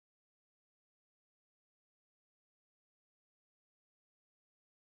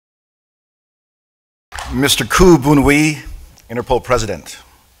Mr. KHOO Boon, Interpol President.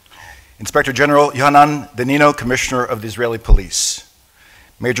 Inspector General Yohanan, DANINO, Commissioner of the Israeli Police.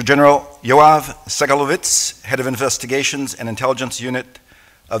 Major General Yoav, SEGALOVITZ, Head of Investigations and Intelligence Unit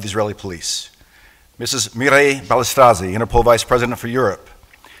of the Israeli Police. Mrs. Mireille, BALLESTRAZZI, Interpol Vice President for Europe.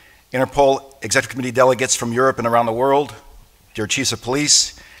 Interpol Executive Committee delegates from Europe and around the world, dear Chiefs of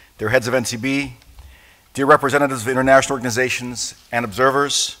Police, dear Heads of NCB, dear representatives of international organizations and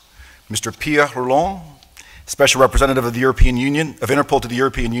observers, Mr. Pierre REULAND, Special Representative of the European Union, of Interpol to the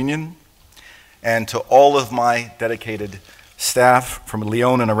European Union, and to all of my dedicated staff from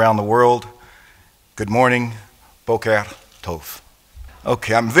Lyon and around the world, good morning, Boker Tov.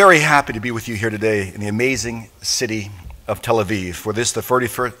 Okay, I'm very happy to be with you here today in the amazing city of Tel Aviv for this, the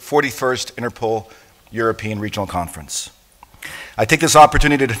 41st Interpol European Regional Conference. I take this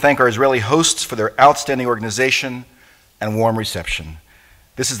opportunity to thank our Israeli hosts for their outstanding organization and warm reception.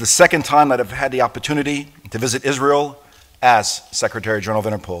 This is the second time that I've had the opportunity to visit Israel as Secretary General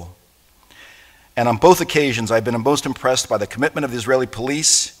of Interpol. And on both occasions, I've been most impressed by the commitment of the Israeli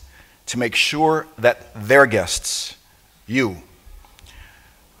police to make sure that their guests, you,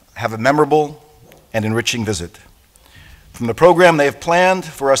 have a memorable and enriching visit. From the program they have planned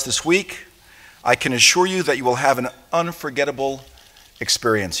for us this week, I can assure you that you will have an unforgettable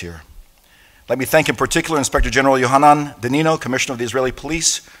experience here. Let me thank in particular Inspector General Yohanan, DANINO, Commissioner of the Israeli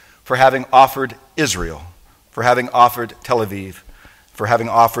Police, for having offered Israel, for having offered Tel Aviv, for having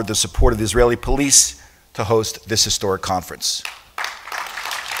offered the support of the Israeli police to host this historic conference.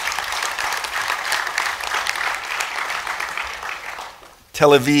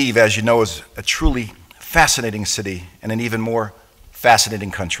 Tel Aviv, as you know, is a truly fascinating city and an even more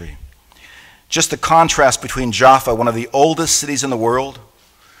fascinating country. Just the contrast between Jaffa, one of the oldest cities in the world,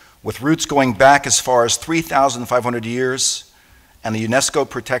 with roots going back as far as 3,500 years, and the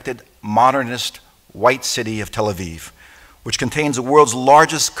UNESCO-protected modernist white city of Tel Aviv, which contains the world's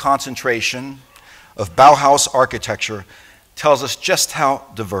largest concentration of Bauhaus architecture, tells us just how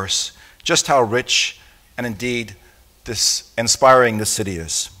diverse, just how rich, and indeed inspiring this city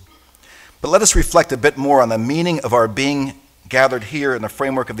is. But let us reflect a bit more on the meaning of our being gathered here in the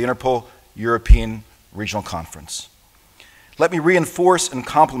framework of the Interpol European Regional Conference. Let me reinforce and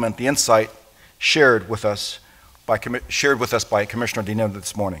complement the insight shared with us by Commissioner DANINO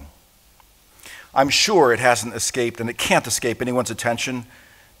this morning. I'm sure it hasn't escaped, and it can't escape anyone's attention,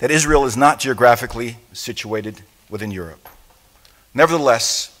 that Israel is not geographically situated within Europe.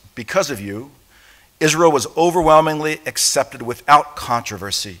 Nevertheless, because of you, Israel was overwhelmingly accepted without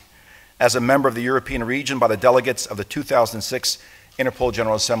controversy as a member of the European region by the delegates of the 2006 Interpol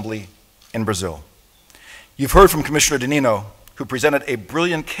General Assembly in Brazil. You've heard from Commissioner DANINO, who presented a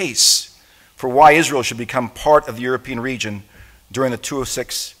brilliant case for why Israel should become part of the European region during the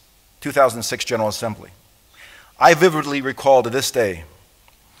 2006 General Assembly. I vividly recall to this day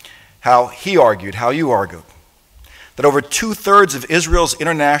how he argued, how you argued, that over 2/3 of Israel's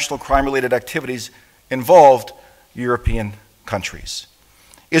international crime-related activities involved European countries.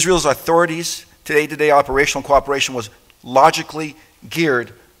 Israel's authorities' day-to-day operational cooperation was logically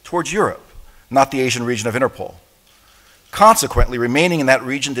geared towards Europe, not the Asian region of Interpol. Consequently, remaining in that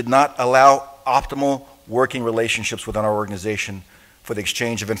region did not allow optimal working relationships within our organization for the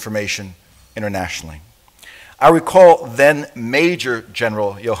exchange of information internationally. I recall then Major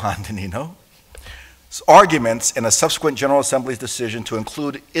General Yohanan DANINO's arguments in a subsequent General Assembly's decision to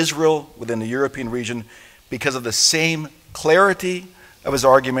include Israel within the European region because of the same clarity of his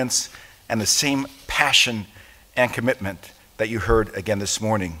arguments and the same passion and commitment that you heard again this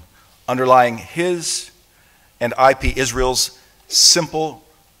morning, underlying his and IP Israel's simple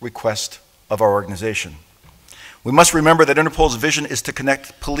request of our organization. We must remember that Interpol's vision is to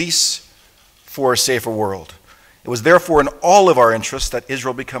connect police for a safer world. It was therefore in all of our interests that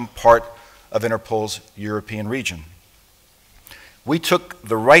Israel become part of Interpol's European region. We took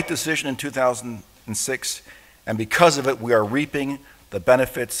the right decision in 2006, and because of it, we are reaping the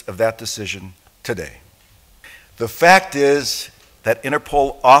benefits of that decision today. The fact is that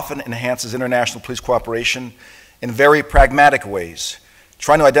Interpol often enhances international police cooperation in very pragmatic ways,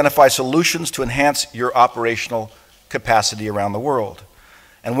 trying to identify solutions to enhance your operational capacity around the world.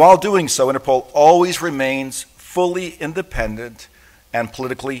 And while doing so, Interpol always remains fully independent and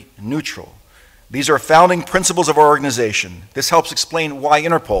politically neutral. These are founding principles of our organization. This helps explain why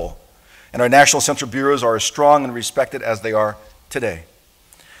Interpol and our national central bureaus are as strong and respected as they are today.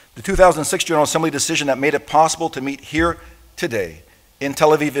 The 2006 General Assembly decision that made it possible to meet here today in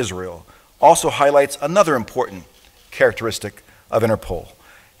Tel Aviv, Israel, also highlights another important characteristic of Interpol,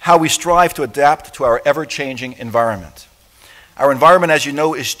 how we strive to adapt to our ever-changing environment. Our environment, as you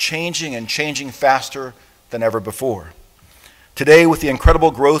know, is changing and changing faster than ever before. Today, with the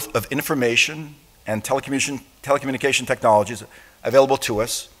incredible growth of information and telecommunication technologies available to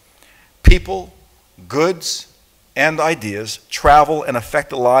us, people, goods, and ideas travel and affect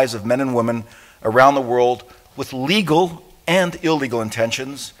the lives of men and women around the world with legal and illegal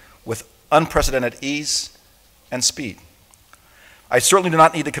intentions, with unprecedented ease and speed. I certainly do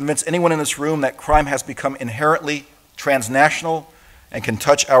not need to convince anyone in this room that crime has become inherently transnational and can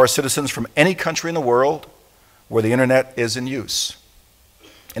touch our citizens from any country in the world where the internet is in use.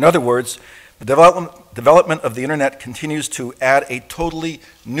 In other words, the development of the internet continues to add a totally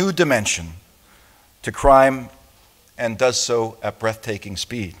new dimension to crime and does so at breathtaking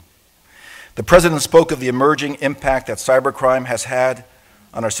speed. The President spoke of the emerging impact that cybercrime has had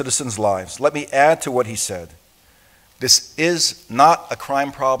on our citizens' lives. Let me add to what he said. This is not a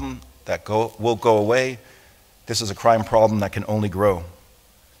crime problem that will go away. This is a crime problem that can only grow.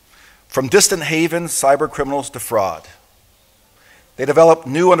 From distant havens, cyber criminals defraud. They develop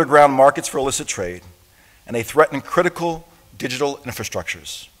new underground markets for illicit trade, and they threaten critical digital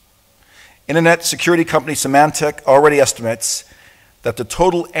infrastructures. Internet security company Symantec already estimates that the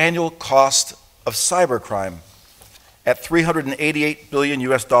total annual cost of cybercrime at $388 billion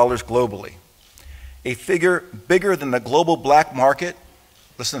globally, a figure bigger than the global black market,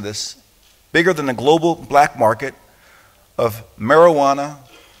 listen to this, bigger than the global black market of marijuana,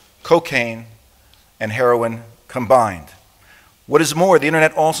 cocaine, and heroin combined. What is more, the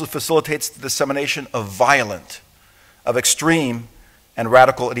internet also facilitates the dissemination of violent, of extreme, and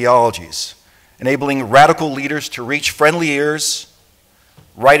radical ideologies, enabling radical leaders to reach friendly ears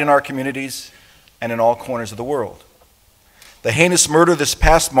right in our communities and in all corners of the world. The heinous murder this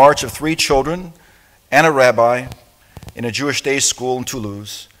past March of 3 children and a rabbi in a Jewish day school in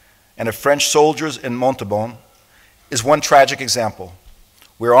Toulouse and of French soldiers in Montauban is one tragic example.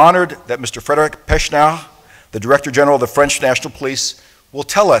 We're honored that Mr. Frédéric Pechnard, the Director General of the French National Police, will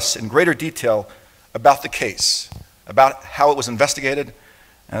tell us in greater detail about the case, about how it was investigated,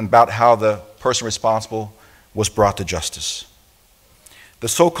 and about how the person responsible was brought to justice. The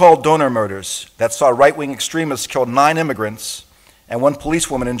so-called donor murders that saw right-wing extremists kill 9 immigrants and 1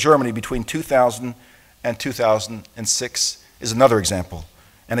 policewoman in Germany between 2000 and 2006 is another example.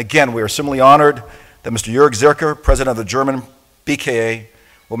 And again, we are similarly honored that Mr. Jörg Zirker, President of the German BKA,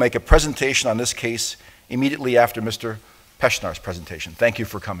 will make a presentation on this case immediately after Mr. Pechnard's presentation. Thank you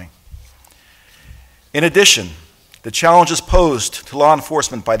for coming. In addition, the challenges posed to law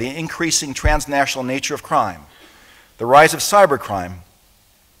enforcement by the increasing transnational nature of crime, the rise of cybercrime,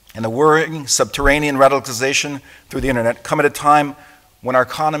 and the worrying subterranean radicalization through the internet come at a time when our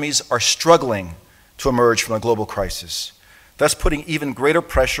economies are struggling to emerge from a global crisis, thus putting even greater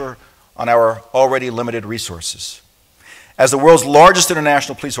pressure on our already limited resources. As the world's largest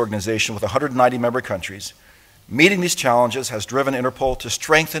international police organization with 190 member countries, meeting these challenges has driven Interpol to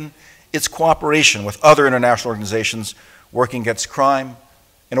strengthen its cooperation with other international organizations working against crime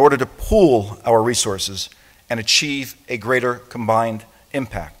in order to pool our resources and achieve a greater combined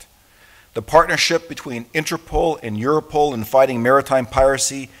impact. The partnership between Interpol and Europol in fighting maritime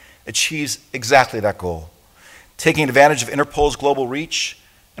piracy achieves exactly that goal. Taking advantage of Interpol's global reach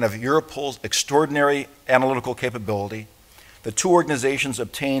and of Europol's extraordinary analytical capability, the 2 organizations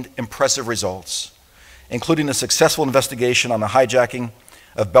obtained impressive results, including a successful investigation on the hijacking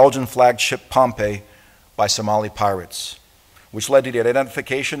of Belgian flagship Pompey by Somali pirates, which led to the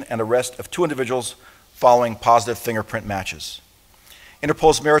identification and arrest of 2 individuals following positive fingerprint matches.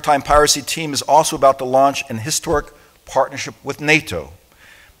 Interpol's maritime piracy team is also about to launch an historic partnership with NATO,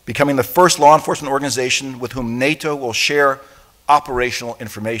 becoming the first law enforcement organization with whom NATO will share operational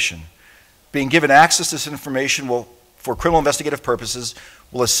information. Being given access to this information for criminal investigative purposes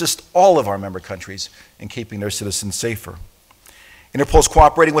will assist all of our member countries in keeping their citizens safer. Interpol is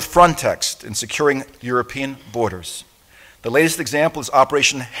cooperating with Frontex in securing European borders. The latest example is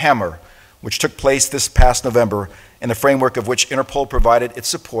Operation Hammer, which took place this past November, in the framework of which Interpol provided its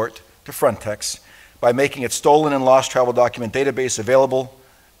support to Frontex by making its stolen and lost travel document database available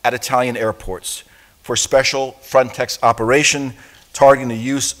at Italian airports for special Frontex operation targeting the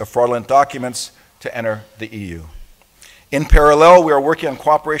use of fraudulent documents to enter the EU. In parallel, we are working on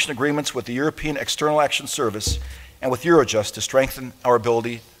cooperation agreements with the European External Action Service and with Eurojust to strengthen our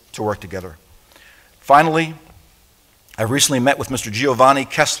ability to work together. Finally, I recently met with Mr. Giovanni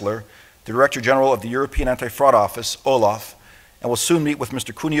Kessler, the Director General of the European Anti-Fraud Office, OLAF, and will soon meet with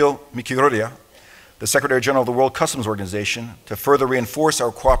Mr. Cuneo Mkhitaryan, the Secretary General of the World Customs Organization, to further reinforce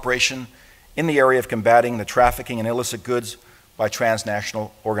our cooperation in the area of combating the trafficking in illicit goods by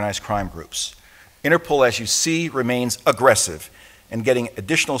transnational organized crime groups. Interpol, as you see, remains aggressive in getting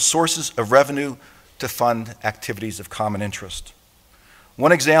additional sources of revenue to fund activities of common interest.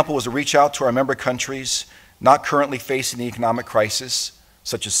 One example was to reach out to our member countries not currently facing the economic crisis,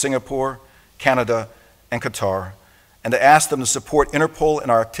 such as Singapore, Canada, and Qatar, and to ask them to support Interpol in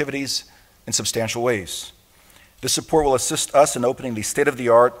our activities in substantial ways. This support will assist us in opening the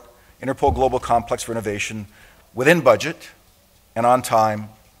state-of-the-art Interpol Global Complex for Innovation within budget and on time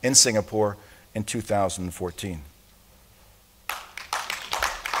in Singapore in 2014.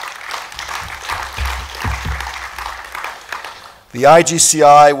 The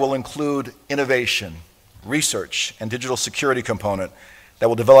IGCI will include innovation, research, and digital security component that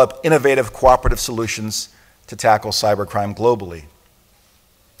will develop innovative cooperative solutions to tackle cybercrime globally.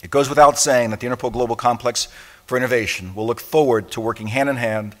 It goes without saying that the Interpol Global Complex for Innovation will look forward to working hand in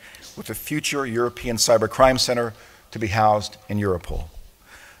hand with the future European Cybercrime Center to be housed in Europol.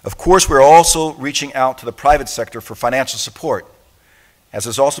 Of course, we're also reaching out to the private sector for financial support, as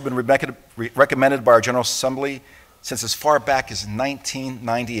has also been recommended by our General Assembly since as far back as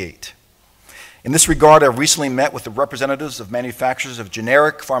 1998. In this regard, I've recently met with the representatives of manufacturers of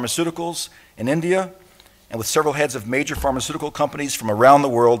generic pharmaceuticals in India and with several heads of major pharmaceutical companies from around the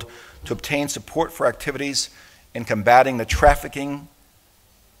world to obtain support for activities in combating the trafficking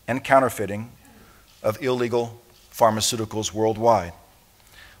and counterfeiting of illegal pharmaceuticals worldwide.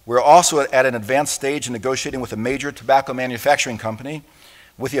 We're also at an advanced stage in negotiating with a major tobacco manufacturing company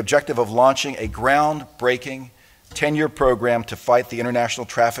with the objective of launching a groundbreaking 10-year program to fight the international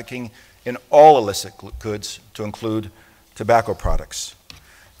trafficking in all illicit goods, to include tobacco products.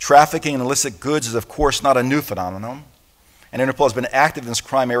 Trafficking in illicit goods is, of course, not a new phenomenon, and Interpol has been active in this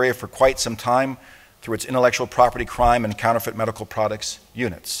crime area for quite some time through its intellectual property crime and counterfeit medical products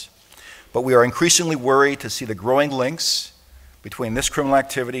units. But we are increasingly worried to see the growing links between this criminal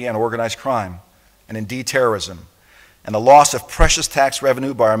activity and organized crime, and indeed terrorism, and the loss of precious tax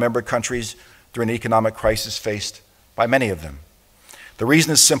revenue by our member countries during the economic crisis faced by many of them. The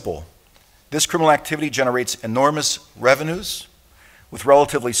reason is simple. This criminal activity generates enormous revenues with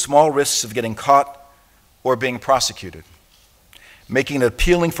relatively small risks of getting caught or being prosecuted, making it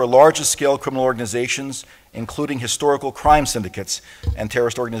appealing for larger-scale criminal organizations, including historical crime syndicates and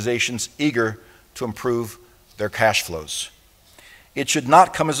terrorist organizations eager to improve their cash flows. It should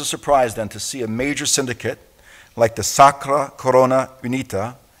not come as a surprise, then, to see a major syndicate like the Sacra Corona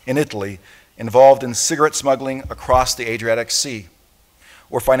Unita in Italy involved in cigarette smuggling across the Adriatic Sea,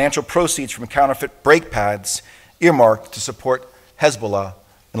 or financial proceeds from counterfeit brake pads earmarked to support Hezbollah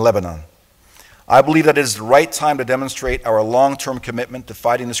in Lebanon. I believe that it is the right time to demonstrate our long-term commitment to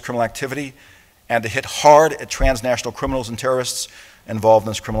fighting this criminal activity and to hit hard at transnational criminals and terrorists involved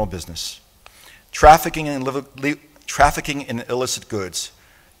in this criminal business. Trafficking in illicit goods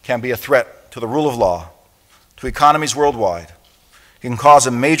can be a threat to the rule of law, to economies worldwide. It can cause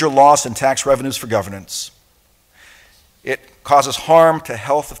a major loss in tax revenues for governments. It causes harm to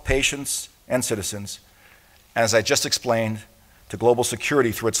health of patients and citizens, and as I just explained, to global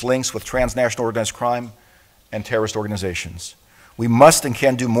security through its links with transnational organized crime and terrorist organizations. We must and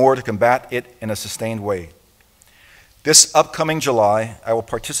can do more to combat it in a sustained way. This upcoming July, I will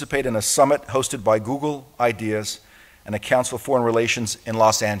participate in a summit hosted by Google Ideas and the Council of Foreign Relations in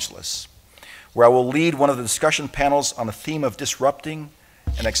Los Angeles, where I will lead one of the discussion panels on the theme of disrupting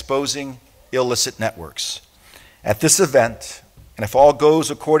and exposing illicit networks. At this event, and if all goes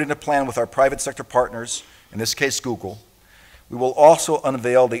according to plan with our private sector partners, in this case Google, we will also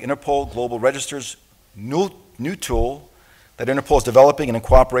unveil the Interpol Global Register's new tool that Interpol is developing in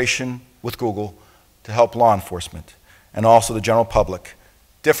cooperation with Google to help law enforcement and also the general public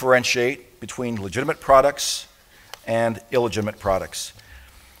differentiate between legitimate products and illegitimate products.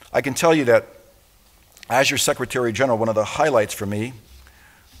 I can tell you that as your Secretary General, one of the highlights for me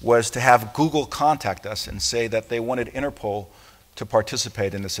was to have Google contact us and say that they wanted Interpol to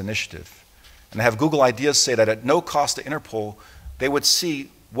participate in this initiative. And to have Google Ideas say that at no cost to Interpol, they would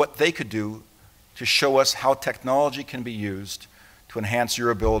see what they could do to show us how technology can be used to enhance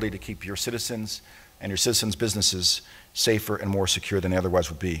your ability to keep your citizens and your citizens' businesses safer and more secure than they otherwise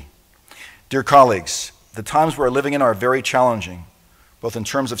would be. Dear colleagues, the times we're living in are very challenging, both in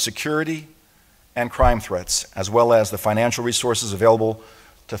terms of security and crime threats, as well as the financial resources available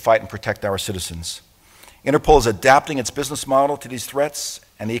to fight and protect our citizens. Interpol is adapting its business model to these threats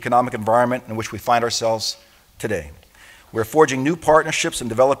and the economic environment in which we find ourselves today. We're forging new partnerships and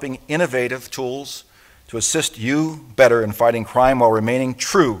developing innovative tools to assist you better in fighting crime while remaining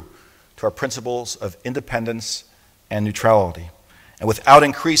true to our principles of independence and neutrality, and without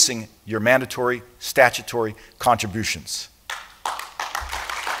increasing your mandatory statutory contributions.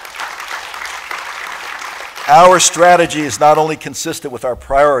 Our strategy is not only consistent with our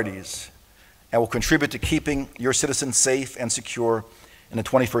priorities and will contribute to keeping your citizens safe and secure in the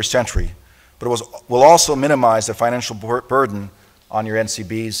 21st century, but it will also minimize the financial burden on your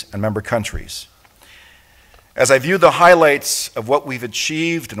NCBs and member countries. As I view the highlights of what we've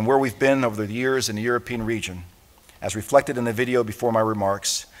achieved and where we've been over the years in the European region, as reflected in the video before my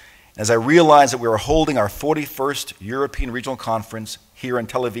remarks, as I realize that we are holding our 41st European Regional Conference here in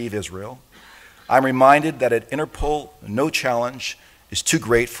Tel Aviv, Israel, I'm reminded that at Interpol, no challenge is too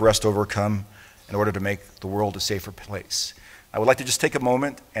great for us to overcome in order to make the world a safer place. I would like to just take a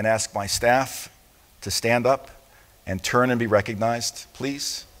moment and ask my staff to stand up and turn and be recognized.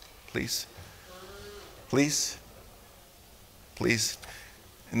 Please, please, please, please.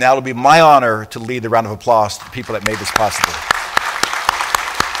 And now it'll be my honor to lead the round of applause to the people that made this possible.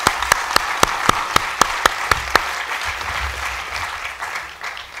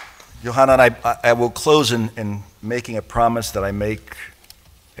 Yohanan, I will close in making a promise that I make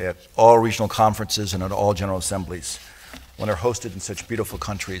at all regional conferences and at all general assemblies when they're hosted in such beautiful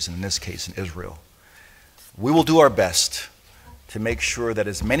countries, and in this case in Israel. We will do our best to make sure that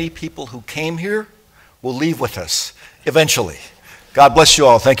as many people who came here will leave with us eventually. God bless you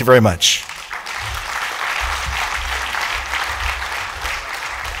all. Thank you very much.